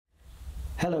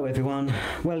Hello everyone.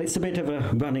 Well, it's a bit of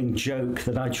a running joke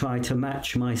that I try to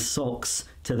match my socks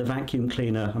to the vacuum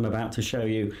cleaner I'm about to show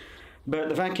you. But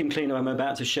the vacuum cleaner I'm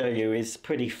about to show you is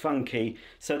pretty funky.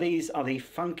 So these are the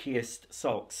funkiest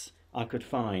socks I could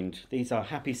find. These are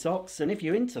happy socks, and if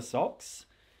you're into socks,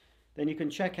 then you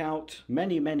can check out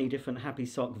many different happy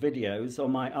sock videos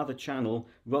on my other channel,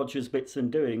 Roger's Bits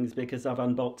and Doings, because I've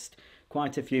unboxed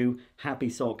quite a few happy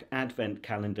sock advent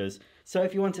calendars. So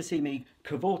if you want to see me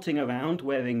cavorting around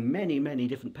wearing many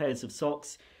different pairs of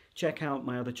socks, check out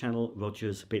my other channel,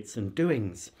 Roger's Bits and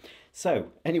Doings. So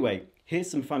anyway, here's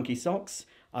some funky socks.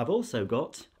 I've also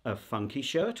got a funky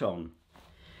shirt on.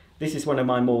 This is one of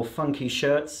my more funky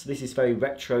shirts. This is very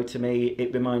retro to me.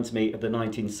 It reminds me of the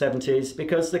 1970s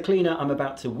because the cleaner I'm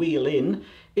about to wheel in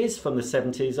is from the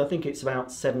 70s. I think it's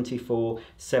about 74,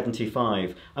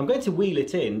 75. I'm going to wheel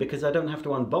it in because I don't have to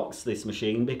unbox this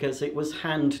machine because it was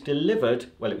hand delivered.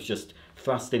 Well, it was just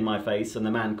thrust in my face and the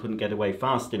man couldn't get away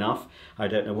fast enough. I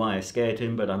don't know why I scared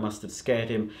him, but I must have scared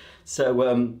him.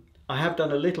 So I have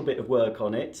done a little bit of work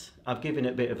on it. I've given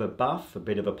it a bit of a buff, a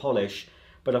bit of a polish,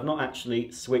 but I've not actually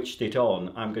switched it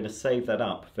on. I'm going to save that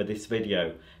up for this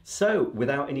video. So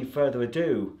without any further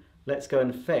ado, let's go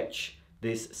and fetch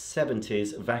this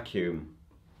 70s vacuum.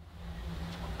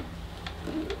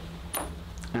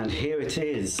 And here it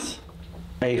is,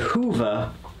 a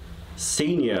Hoover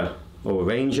Senior or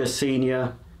Ranger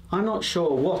Senior. I'm not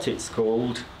sure what it's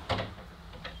called,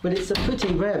 but it's a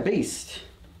pretty rare beast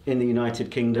in the United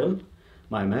Kingdom.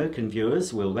 My American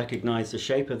viewers will recognize the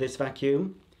shape of this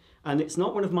vacuum. And it's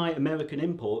not one of my American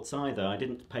imports either. I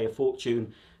didn't pay a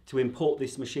fortune to import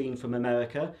this machine from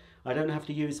America. I don't have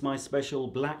to use my special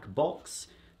black box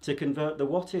to convert the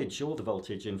wattage, or the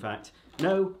voltage in fact.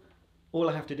 No, all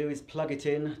I have to do is plug it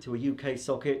in to a UK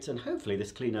socket and hopefully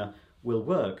this cleaner will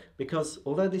work, because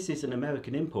although this is an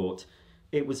American import,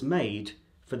 it was made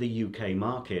for the UK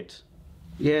market.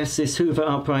 Yes, this Hoover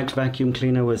upright vacuum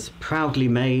cleaner was proudly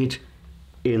made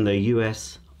in the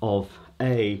US of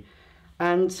A.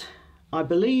 And I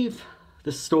believe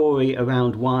the story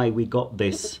around why we got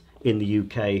this in the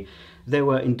UK, there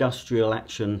were industrial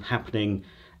action happening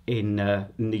in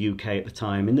the UK at the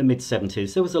time, in the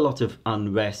mid-70s. There was a lot of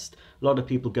unrest, a lot of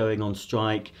people going on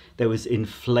strike, there was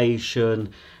inflation,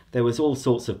 there was all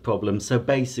sorts of problems. So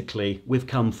basically, we've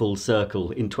come full circle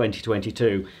in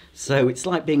 2022. So it's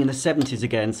like being in the 70s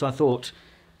again. So I thought,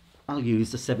 I'll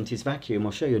use the 70s vacuum.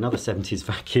 I'll show you another 70s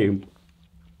vacuum.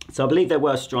 So I believe there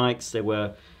were strikes, there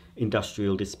were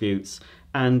industrial disputes,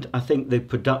 and I think the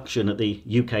production at the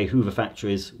UK Hoover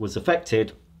factories was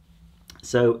affected.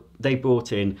 So they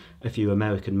brought in a few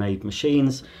American-made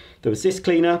machines. There was this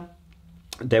cleaner,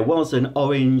 there was an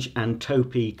orange and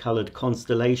taupey coloured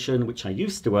Constellation, which I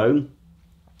used to own,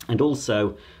 and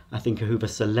also I think a Hoover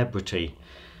Celebrity.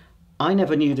 I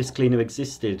never knew this cleaner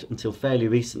existed until fairly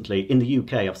recently. In the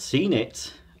UK, I've seen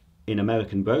it in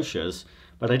American brochures,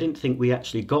 but I didn't think we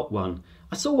actually got one.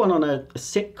 I saw one on a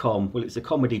sitcom, well, it was a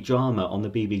comedy drama on the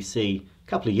BBC a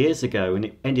couple of years ago, and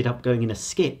it ended up going in a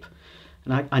skip.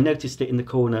 And I noticed it in the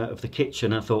corner of the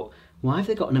kitchen. I thought, why have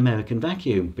they got an American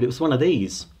vacuum? But it was one of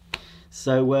these.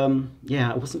 So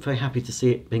yeah, I wasn't very happy to see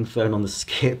it being thrown on the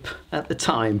skip at the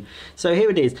time. So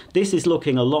here it is. This is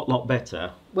looking a lot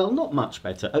better. Well, not much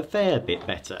better, a fair bit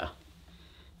better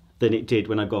than it did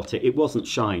when I got it. It wasn't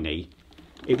shiny.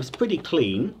 It was pretty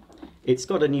clean. It's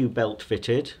got a new belt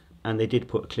fitted, and they did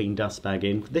put a clean dust bag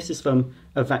in. This is from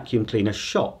a vacuum cleaner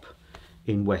shop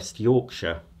in West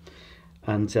Yorkshire,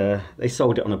 and they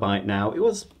sold it on a bite now. It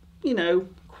was, you know,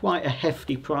 quite a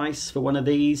hefty price for one of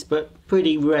these, but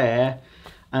pretty rare,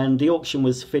 and the auction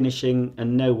was finishing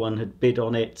and no one had bid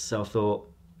on it, so I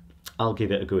thought, I'll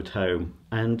give it a good home,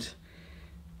 and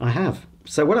I have.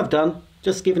 So what I've done,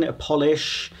 just given it a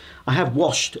polish. I have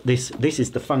washed this. This is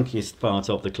the funkiest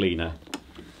part of the cleaner.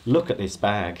 Look at this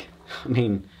bag. I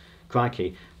mean,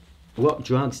 crikey, what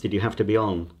drugs did you have to be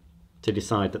on to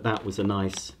decide that that was a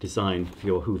nice design for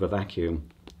your Hoover vacuum?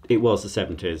 It was the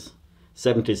 70s.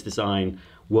 70s design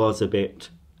was a bit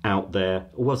out there,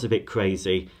 was a bit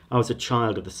crazy. I was a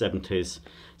child of the 70s,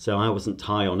 so I wasn't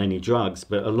high on any drugs,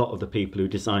 but a lot of the people who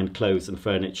designed clothes and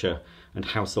furniture and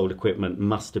household equipment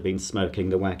must have been smoking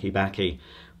the wacky backy.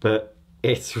 But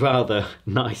it's rather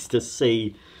nice to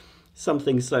see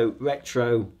something so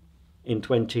retro in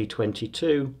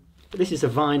 2022. This is a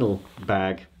vinyl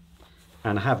bag,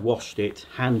 and I have washed it,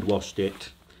 hand washed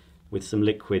it with some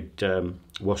liquid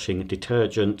washing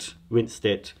detergent, rinsed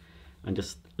it and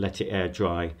just let it air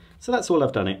dry. So that's all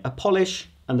I've done it, a polish,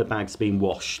 and the bag's been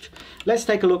washed. Let's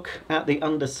take a look at the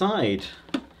underside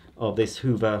of this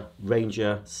Hoover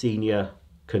Ranger Senior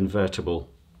convertible.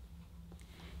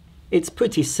 It's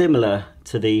pretty similar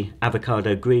to the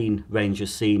avocado green Ranger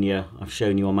Senior I've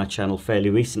shown you on my channel fairly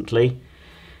recently.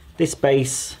 This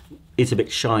base is a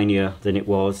bit shinier than it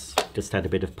was, just had a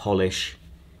bit of polish,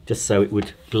 just so it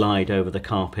would glide over the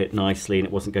carpet nicely and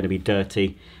it wasn't going to be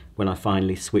dirty when I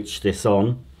finally switched this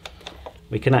on.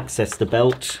 We can access the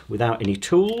belt without any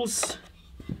tools,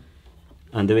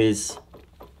 and there is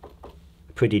a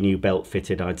pretty new belt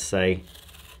fitted, I'd say.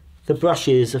 The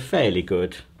brushes are fairly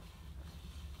good.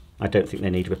 I don't think they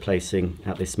need replacing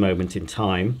at this moment in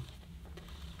time.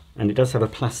 And it does have a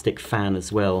plastic fan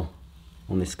as well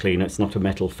on this cleaner, it's not a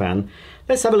metal fan.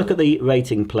 Let's have a look at the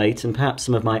rating plate, and perhaps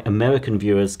some of my American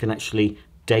viewers can actually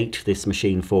date this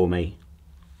machine for me.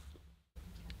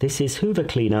 This is Hoover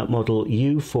Cleaner model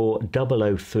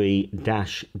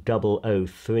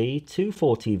U4003-003,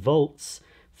 240 volts,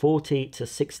 40 to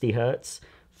 60 hertz,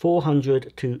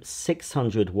 400 to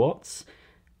 600 watts,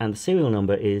 and the serial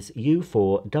number is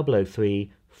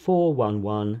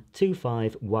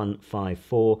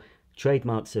U4003-411-25154,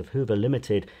 trademarks of Hoover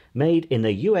Limited, made in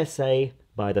the USA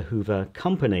by the Hoover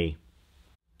Company.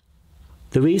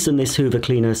 The reason this Hoover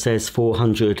cleaner says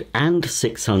 400 and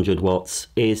 600 watts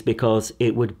is because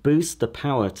it would boost the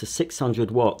power to 600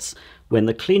 watts when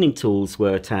the cleaning tools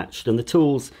were attached, and the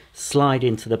tools slide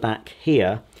into the back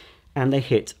here and they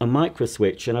hit a micro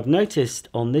switch. And I've noticed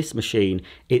on this machine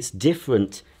it's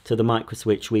different to the micro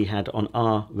switch we had on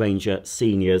our Ranger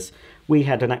Seniors. We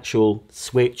had an actual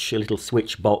switch, a little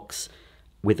switch box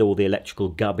with all the electrical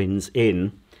gubbins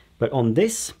in, but on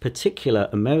this particular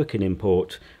American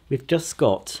import we've just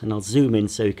got, and I'll zoom in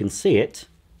so you can see it,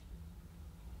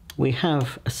 we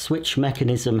have a switch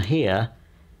mechanism here,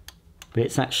 but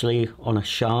it's actually on a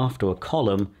shaft or a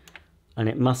column, and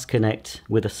it must connect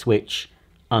with a switch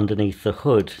underneath the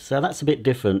hood. So that's a bit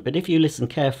different, but if you listen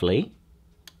carefully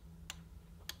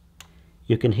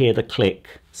you can hear the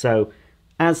click. So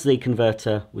as the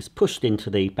converter was pushed into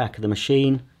the back of the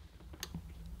machine,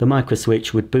 the micro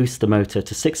switch would boost the motor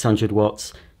to 600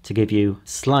 watts to give you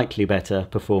slightly better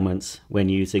performance when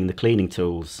using the cleaning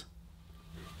tools.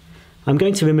 I'm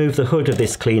going to remove the hood of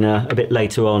this cleaner a bit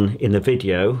later on in the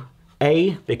video.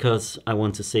 A, because I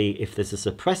want to see if there's a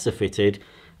suppressor fitted,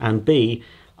 and B,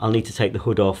 I'll need to take the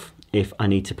hood off if I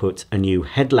need to put a new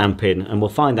headlamp in, and we'll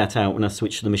find that out when I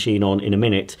switch the machine on in a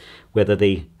minute, whether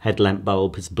the headlamp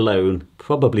bulb has blown.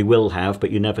 Probably will have,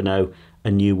 but you never know,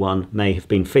 a new one may have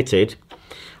been fitted.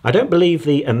 I don't believe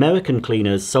the American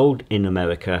cleaners sold in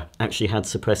America actually had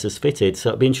suppressors fitted, so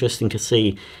it'll be interesting to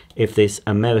see if this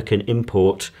American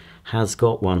import has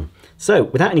got one. So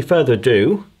without any further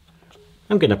ado,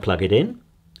 I'm going to plug it in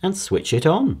and switch it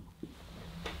on.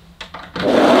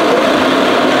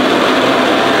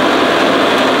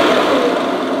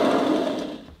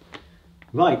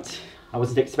 Right, I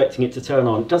wasn't expecting it to turn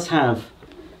on. It does have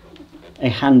a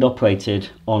hand operated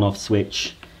on-off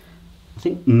switch. I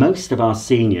think most of our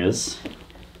seniors,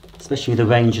 especially the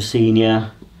Ranger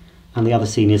Senior and the other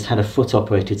seniors, had a foot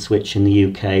operated switch in the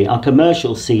UK. Our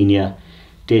commercial senior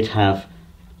did have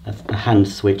a hand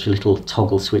switch, a little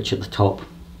toggle switch at the top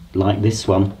like this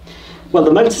one. Well,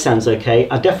 the motor sounds okay.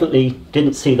 I definitely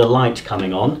didn't see the light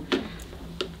coming on.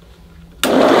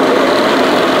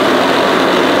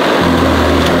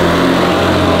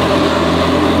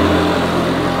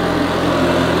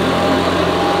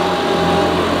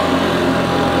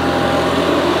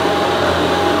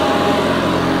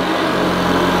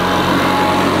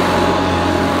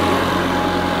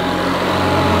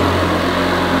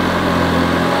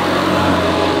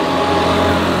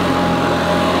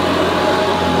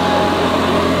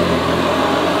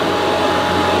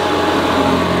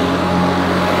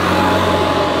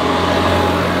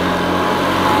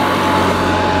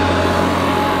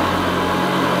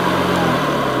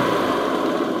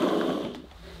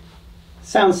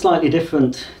 Sounds slightly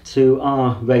different to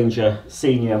our Ranger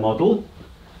Senior model,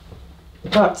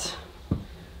 but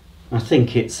I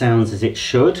think it sounds as it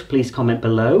should. Please comment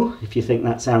below if you think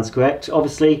that sounds correct.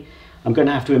 Obviously, I'm going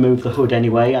to have to remove the hood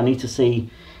anyway. I need to see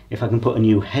if I can put a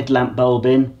new headlamp bulb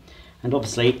in, and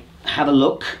obviously have a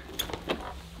look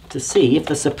to see if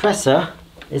the suppressor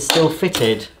is still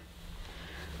fitted.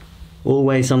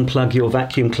 Always unplug your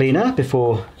vacuum cleaner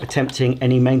before attempting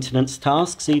any maintenance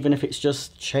tasks, even if it's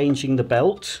just changing the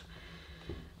belt.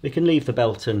 We can leave the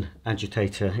belt and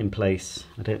agitator in place.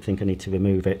 I don't think I need to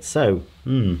remove it. So,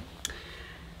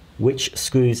 which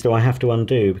screws do I have to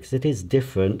undo? Because it is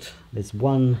different. There's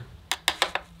one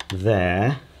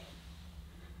there.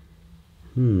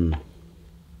 Very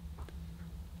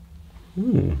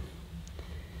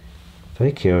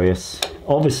curious.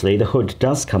 Obviously the hood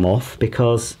does come off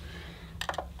because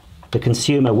the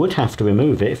consumer would have to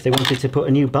remove it if they wanted to put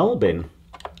a new bulb in.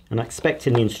 And I expect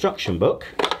in the instruction book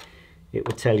it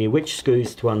would tell you which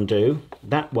screws to undo.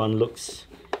 That one looks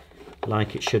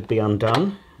like it should be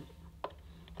undone.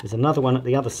 There's another one at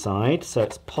the other side, so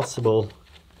it's possible.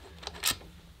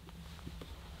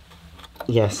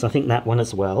 Yes, I think that one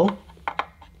as well.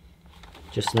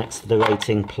 Just next to the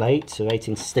rating plate, the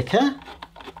rating sticker.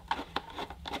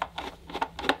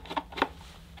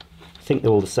 I think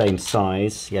they're all the same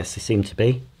size. Yes, they seem to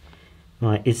be.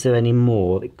 Right, is there any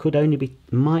more? It could only be,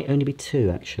 might only be two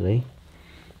actually.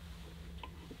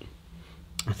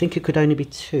 I think it could only be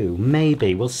two.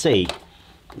 Maybe, we'll see.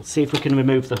 We'll see if we can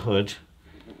remove the hood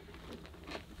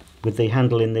with the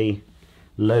handle in the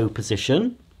low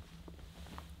position.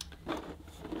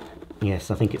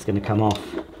 Yes, I think it's going to come off.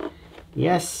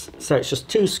 Yes, so it's just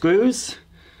two screws.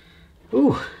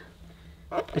 Ooh,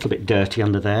 a little bit dirty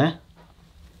under there.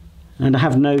 And I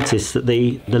have noticed that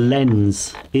the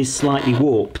lens is slightly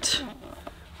warped.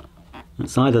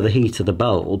 It's either the heat of the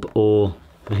bulb or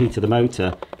the heat of the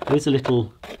motor. There is a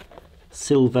little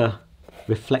silver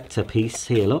reflector piece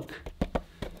here, look.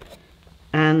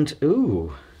 And,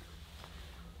 ooh,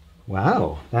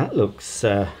 wow, that looks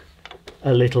a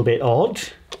little bit odd.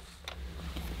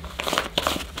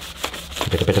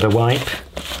 A bit of a wipe.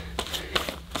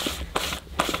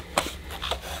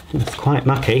 It's quite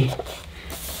mucky.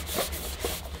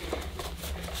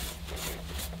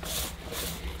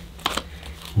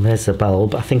 There's the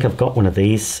bulb. I think I've got one of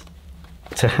these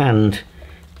to hand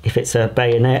if it's a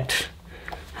bayonet.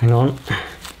 Hang on.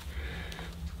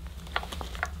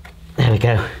 There we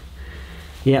go.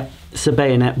 Yeah, it's a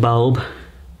bayonet bulb.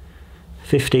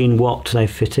 15 watt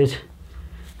they've fitted,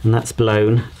 and that's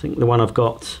blown. I think the one I've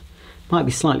got might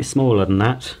be slightly smaller than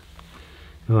that.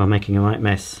 Oh, I'm making a right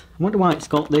mess. I wonder why it's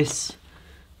got this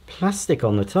plastic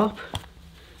on the top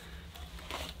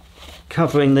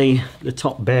covering the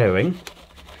top bearing.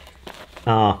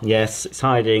 Ah, yes, it's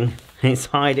hiding the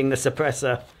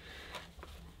suppressor.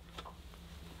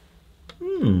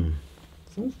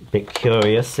 It's a bit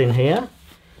curious in here.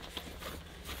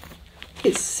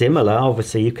 It's similar,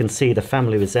 obviously you can see the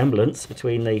family resemblance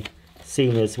between the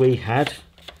Seniors we had.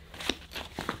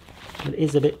 It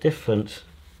is a bit different.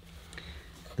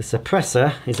 The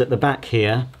suppressor is at the back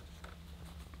here.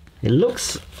 It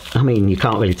looks, I mean, you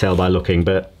can't really tell by looking,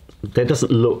 but there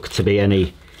doesn't look to be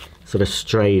any sort of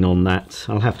strain on that.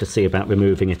 I'll have to see about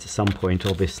removing it at some point,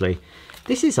 obviously.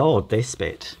 This is odd, this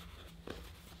bit.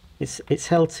 It's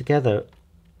held together.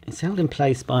 It's held in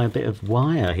place by a bit of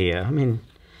wire here. I mean,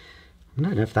 I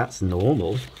don't know if that's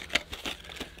normal.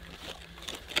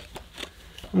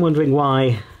 I'm wondering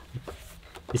why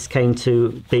this came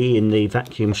to be in the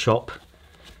vacuum shop.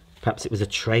 Perhaps it was a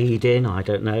trade-in, I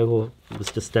don't know, or it was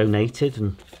just donated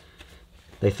and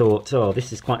they thought, oh,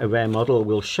 this is quite a rare model,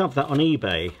 we'll shove that on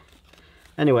eBay.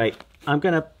 Anyway, I'm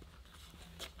going to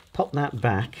pop that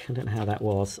back. I don't know how that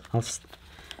was. I'm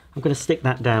going to stick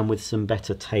that down with some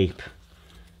better tape.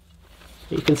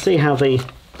 You can see how the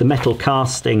metal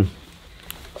casting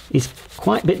is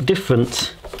quite a bit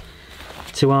different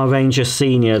to our Ranger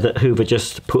Senior that Hoover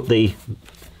just put the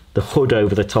hood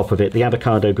over the top of it, the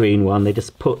avocado green one. They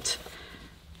just put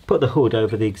the hood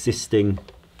over the existing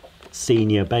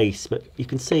Senior base, but you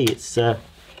can see it's I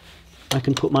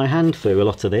can put my hand through a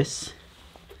lot of this,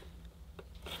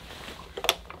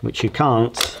 which you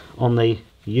can't on the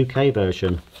UK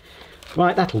version.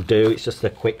 Right, that'll do. It's just a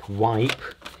quick wipe.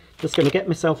 Just going to get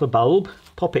myself a bulb,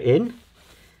 pop it in,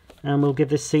 and we'll give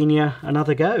this Senior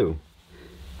another go.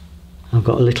 I've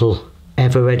got a little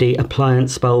ever-ready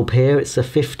appliance bulb here. It's a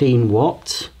 15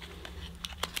 watt.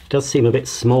 It does seem a bit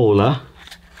smaller.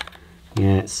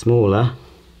 Yeah, it's smaller.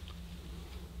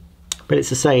 But it's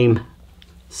the same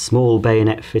small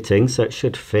bayonet fitting, so it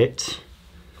should fit.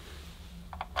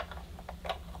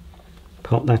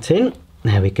 Pop that in.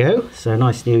 There we go. So a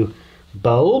nice new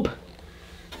bulb.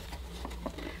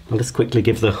 I'll just quickly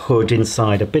give the hood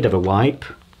inside a bit of a wipe.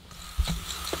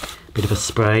 Bit of a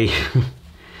spray.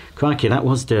 Crikey, that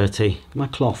was dirty. My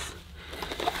cloth.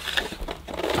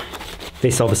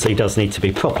 This obviously does need to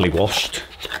be properly washed,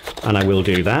 and I will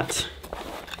do that.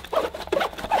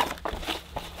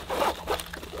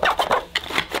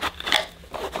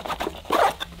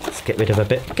 Let's get rid of a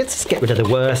bit. Let's get rid of the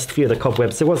worst. A few of the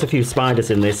cobwebs. There was a few spiders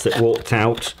in this that walked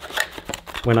out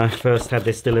when I first had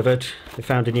this delivered. They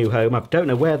found a new home. I don't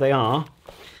know where they are.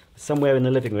 Somewhere in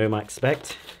the living room, I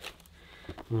expect.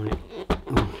 Right.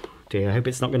 Oh dear, I hope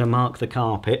it's not going to mark the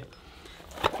carpet.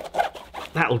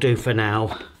 That'll do for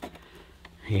now.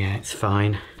 Yeah, it's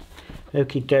fine.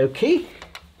 Okie dokie.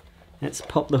 Let's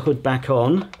pop the hood back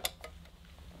on.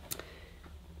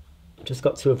 Just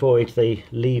got to avoid the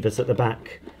levers at the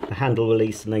back, the handle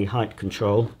release and the height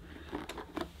control.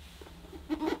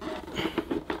 I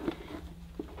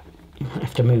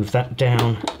have to move that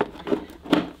down.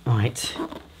 Right,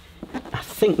 I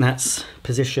think that's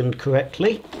positioned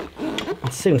correctly.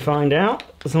 I'll soon find out,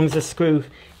 as long as the screw,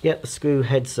 the screw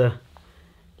heads are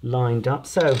lined up.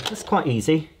 So that's quite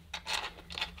easy.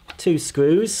 2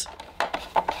 screws.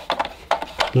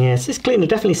 Yes, this cleaner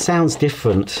definitely sounds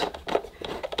different.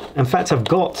 In fact, I've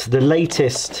got the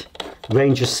latest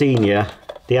Ranger Senior,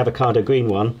 the avocado green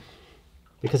one,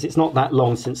 because it's not that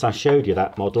long since I showed you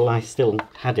that model. I still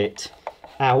had it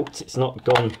out. It's not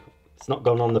gone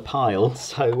on the pile,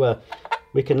 so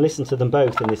we can listen to them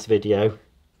both in this video.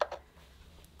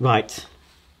 Right,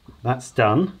 that's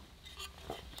done.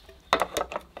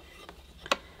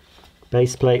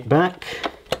 Base plate back,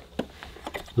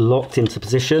 locked into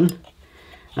position,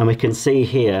 and we can see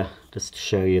here, just to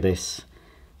show you this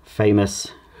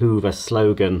famous Hoover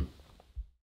slogan.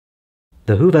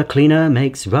 The Hoover cleaner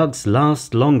makes rugs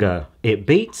last longer. It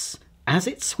beats as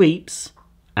it sweeps,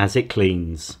 as it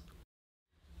cleans.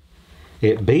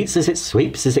 It beats as it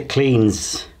sweeps, as it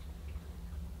cleans.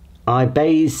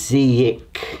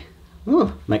 Ibasic.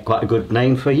 Oh, make quite a good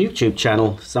name for a YouTube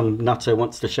channel. Some nutter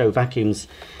wants to show vacuums.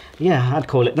 Yeah, I'd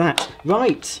call it that.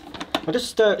 Right, I'll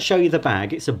just show you the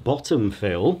bag. It's a bottom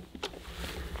fill.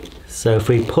 So if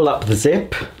we pull up the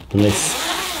zip on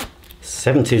this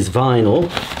 70s vinyl,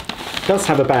 it does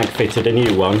have a bag fitted, a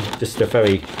new one, just a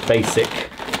very basic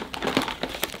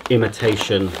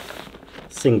imitation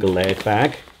single layered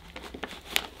bag.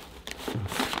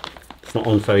 It's not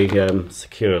on very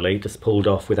securely, just pulled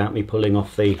off without me pulling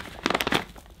off the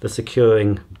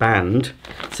securing band.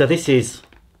 So this is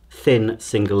thin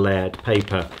single layered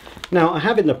paper. Now I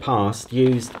have in the past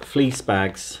used fleece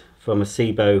bags from a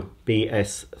Sebo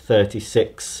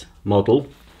BS36 model,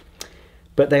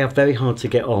 but they are very hard to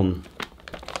get on.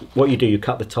 What you do, you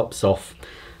cut the tops off.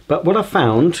 But what I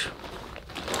found,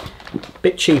 a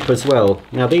bit cheap as well.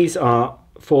 Now these are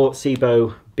for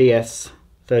Sebo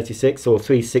BS36 or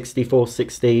 360,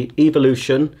 460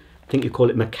 Evolution. I think you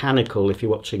call it mechanical if you're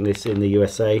watching this in the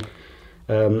USA.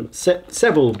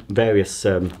 Several various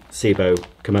Sebo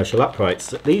commercial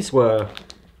uprights. These were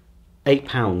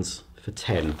 £8 for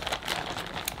 10.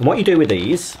 And what you do with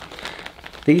these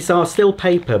are still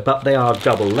paper, but they are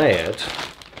double layered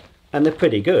and they're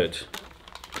pretty good.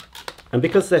 And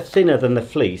because they're thinner than the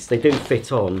fleece, they do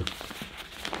fit on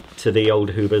to the old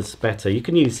Hoovers better. You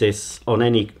can use this on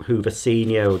any Hoover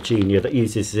Senior or Junior that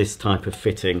uses this type of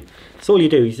fitting. So all you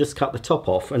do is just cut the top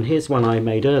off, and here's one I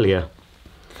made earlier.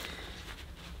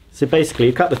 So basically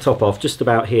you cut the top off just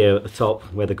about here at the top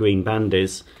where the green band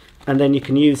is, and then you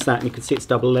can use that, and you can see it's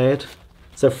double layered.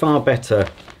 So far better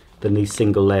than these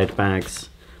single layered bags.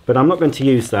 But I'm not going to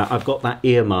use that. I've got that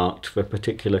earmarked for a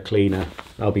particular cleaner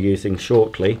I'll be using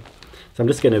shortly. So I'm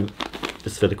just going to,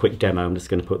 just for the quick demo, I'm just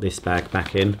going to put this bag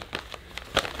back in.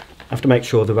 I have to make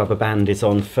sure the rubber band is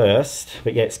on first.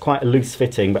 But yeah, it's quite a loose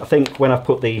fitting, but I think when I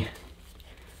put the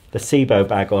Sebo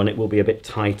bag on, it will be a bit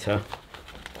tighter.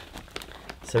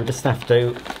 So we just have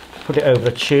to put it over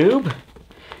the tube.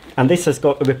 And this has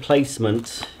got a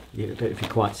replacement, I don't know if you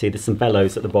quite see, there's some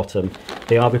bellows at the bottom.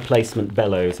 They are replacement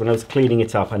bellows. When I was cleaning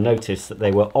it up, I noticed that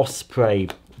they were Osprey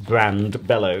brand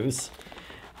bellows.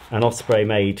 And Osprey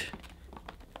made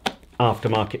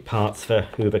aftermarket parts for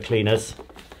Hoover cleaners.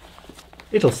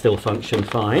 It'll still function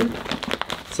fine.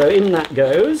 So in that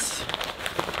goes.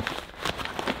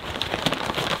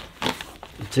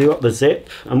 Do up the zip.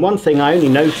 And one thing I only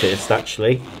noticed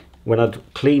actually when I'd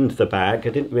cleaned the bag, I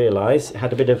didn't realise it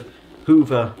had a bit of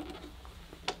Hoover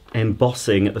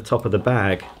embossing at the top of the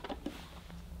bag.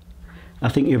 I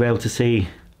think you'll be able to see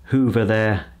Hoover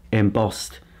there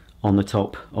embossed on the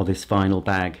top of this vinyl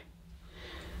bag.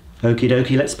 Okie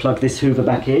dokie, let's plug this Hoover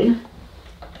back in.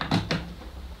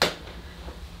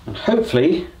 And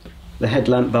hopefully the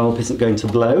headlamp bulb isn't going to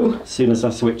blow as soon as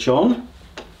I switch on.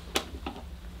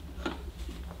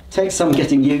 Takes some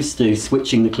getting used to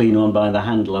switching the cleaner on by the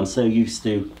handle. I'm so used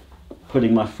to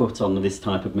putting my foot on this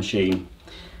type of machine.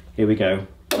 Here we go.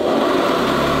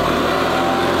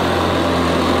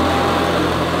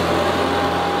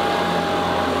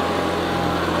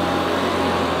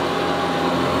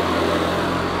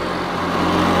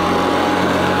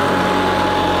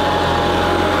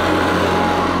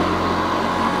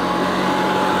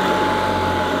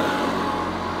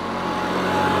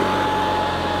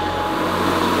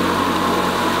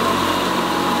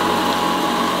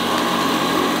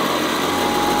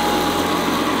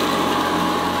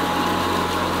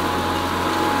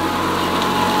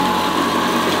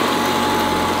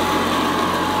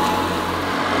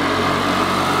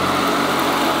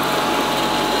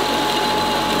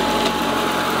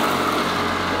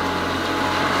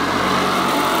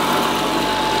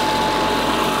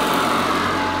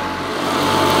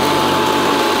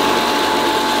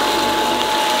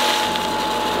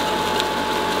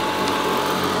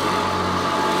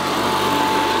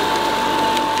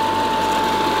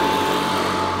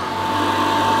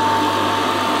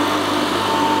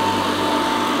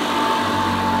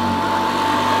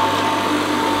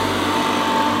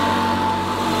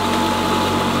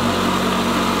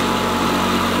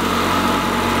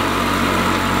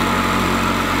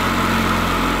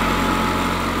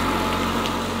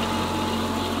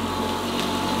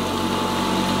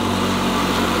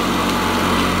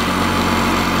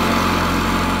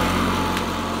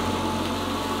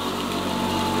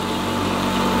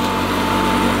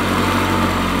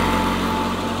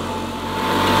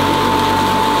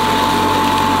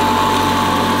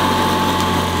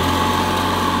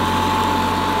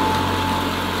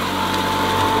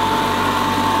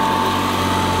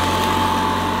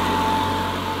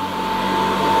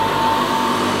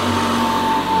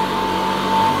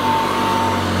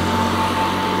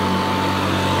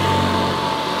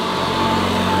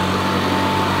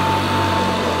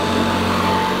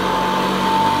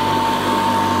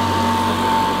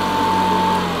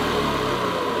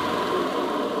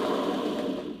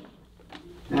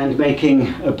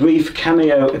 making a brief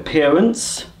cameo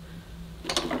appearance.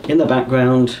 In the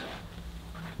background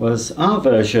was our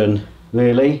version,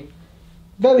 really.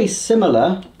 Very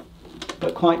similar,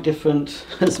 but quite different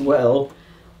as well.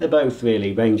 They're both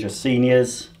really Ranger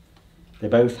Seniors. They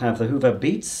both have the Hoover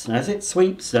beats as it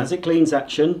sweeps, as it cleans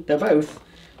action. They're both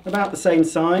about the same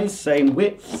size, same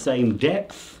width, same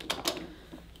depth.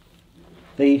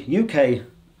 The UK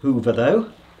Hoover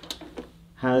though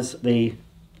has the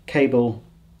cable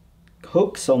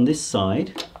hooks on this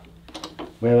side,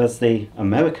 whereas the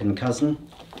American cousin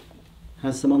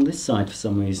has them on this side for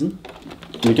some reason.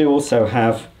 We do also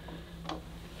have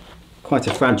quite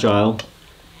a fragile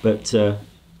but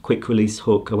quick release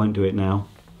hook. I won't do it now.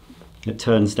 It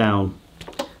turns down,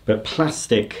 but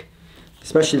plastic,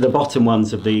 especially the bottom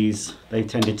ones of these, they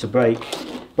tended to break.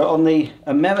 But on the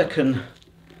American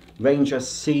Ranger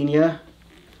Senior,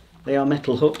 they are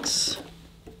metal hooks.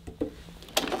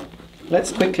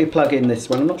 Let's quickly plug in this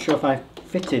one. I'm not sure if I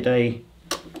fitted a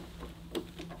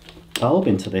bulb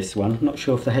into this one. I'm not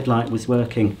sure if the headlight was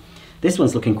working. This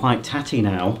one's looking quite tatty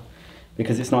now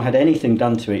because it's not had anything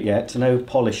done to it yet, no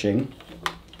polishing.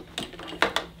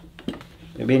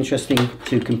 It'll be interesting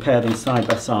to compare them side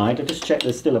by side. I'll just check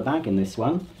there's still a bag in this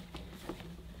one.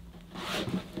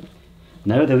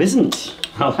 No, there isn't.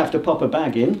 I'll have to pop a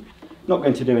bag in. Not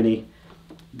going to do any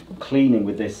cleaning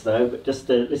with this though, but just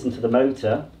to listen to the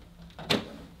motor.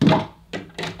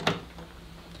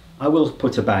 I will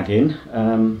put a bag in.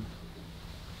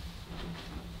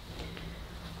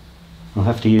 I'll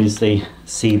have to use the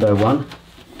SIBO one.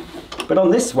 But on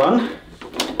this one,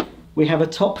 we have a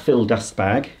top fill dust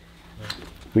bag,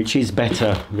 which is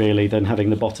better really than having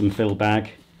the bottom fill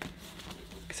bag.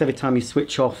 Because every time you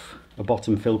switch off a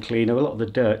bottom fill cleaner, a lot of the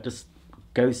dirt just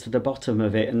goes to the bottom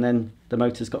of it, and then the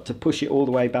motor's got to push it all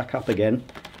the way back up again.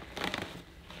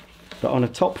 But on a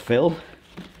top fill,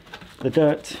 the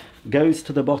dirt goes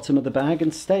to the bottom of the bag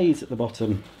and stays at the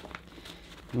bottom.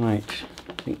 Right,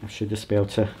 I think I should just be able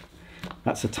to,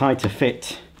 that's a tighter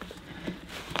fit.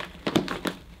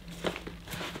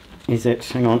 Is it?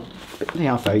 Hang on. They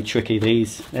are very tricky,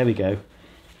 these. There we go.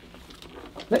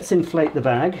 Let's inflate the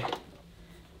bag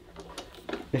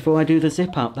before I do the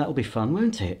zip up. That'll be fun,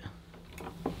 won't it?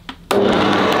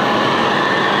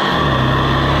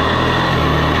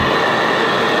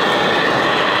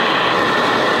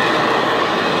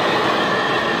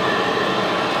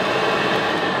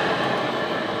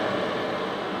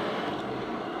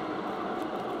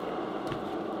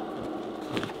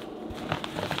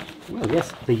 Well,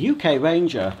 yes, the UK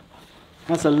Ranger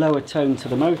has a lower tone to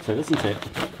the motor, doesn't it?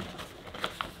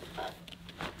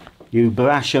 You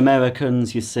brash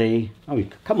Americans, you see. Oh,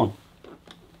 come on.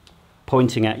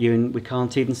 Pointing at you and we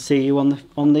can't even see you on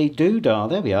the doodah.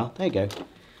 There we are. There you go.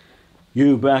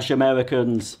 You brash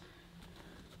Americans.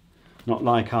 Not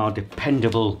like our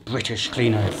dependable British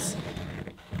cleaners.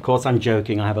 Of course, I'm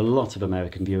joking. I have a lot of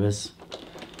American viewers.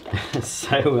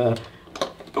 So,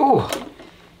 oh,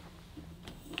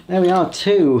 there we are.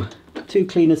 Two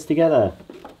cleaners together.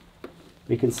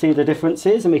 We can see the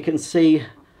differences and we can see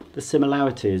the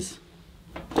similarities.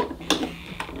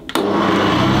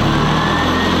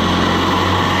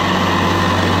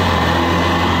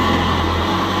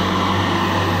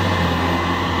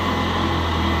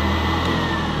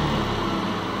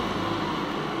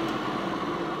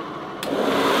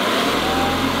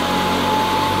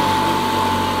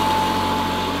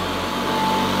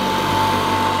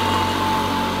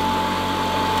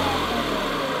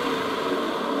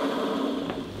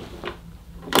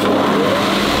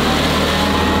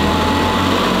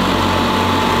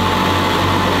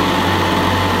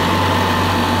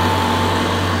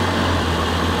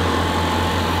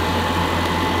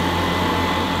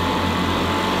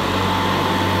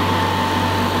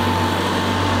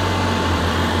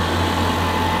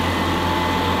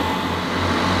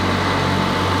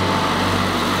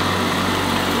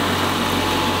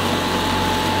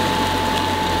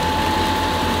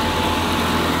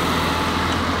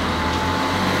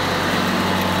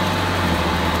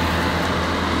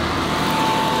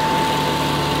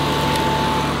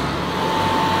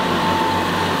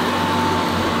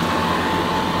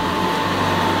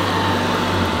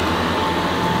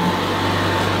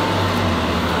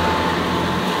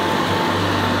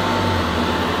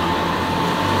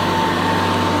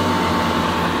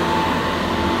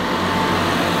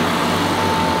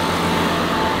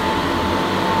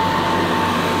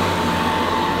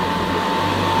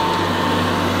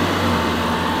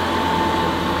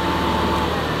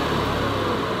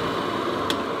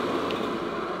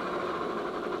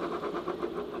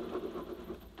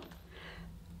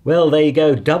 Well, there you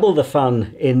go, double the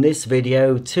fun in this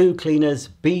video. 2 cleaners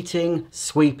beating,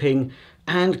 sweeping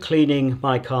and cleaning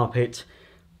my carpet.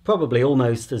 Probably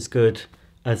almost as good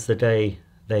as the day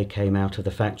they came out of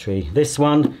the factory. This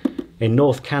one in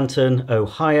North Canton,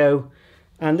 Ohio,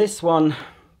 and this one,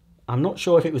 I'm not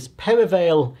sure if it was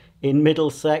Perivale in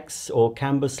Middlesex or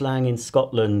Cambuslang in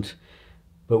Scotland,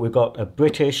 but we've got a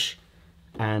British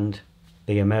and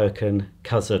the American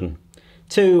cousin.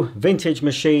 2 vintage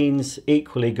machines,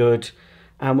 equally good,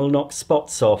 and will knock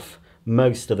spots off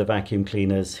most of the vacuum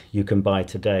cleaners you can buy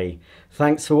today.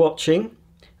 Thanks for watching,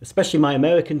 especially my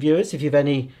American viewers. If you've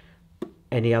any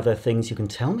other things you can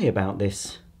tell me about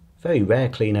this very rare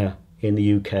cleaner in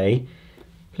the UK,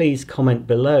 please comment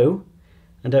below.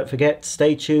 And don't forget,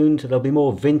 stay tuned, there'll be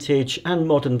more vintage and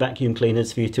modern vacuum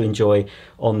cleaners for you to enjoy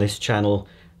on this channel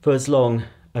for as long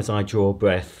as I draw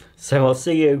breath. So I'll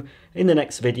see you in the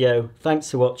next video. Thanks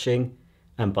for watching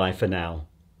and bye for now.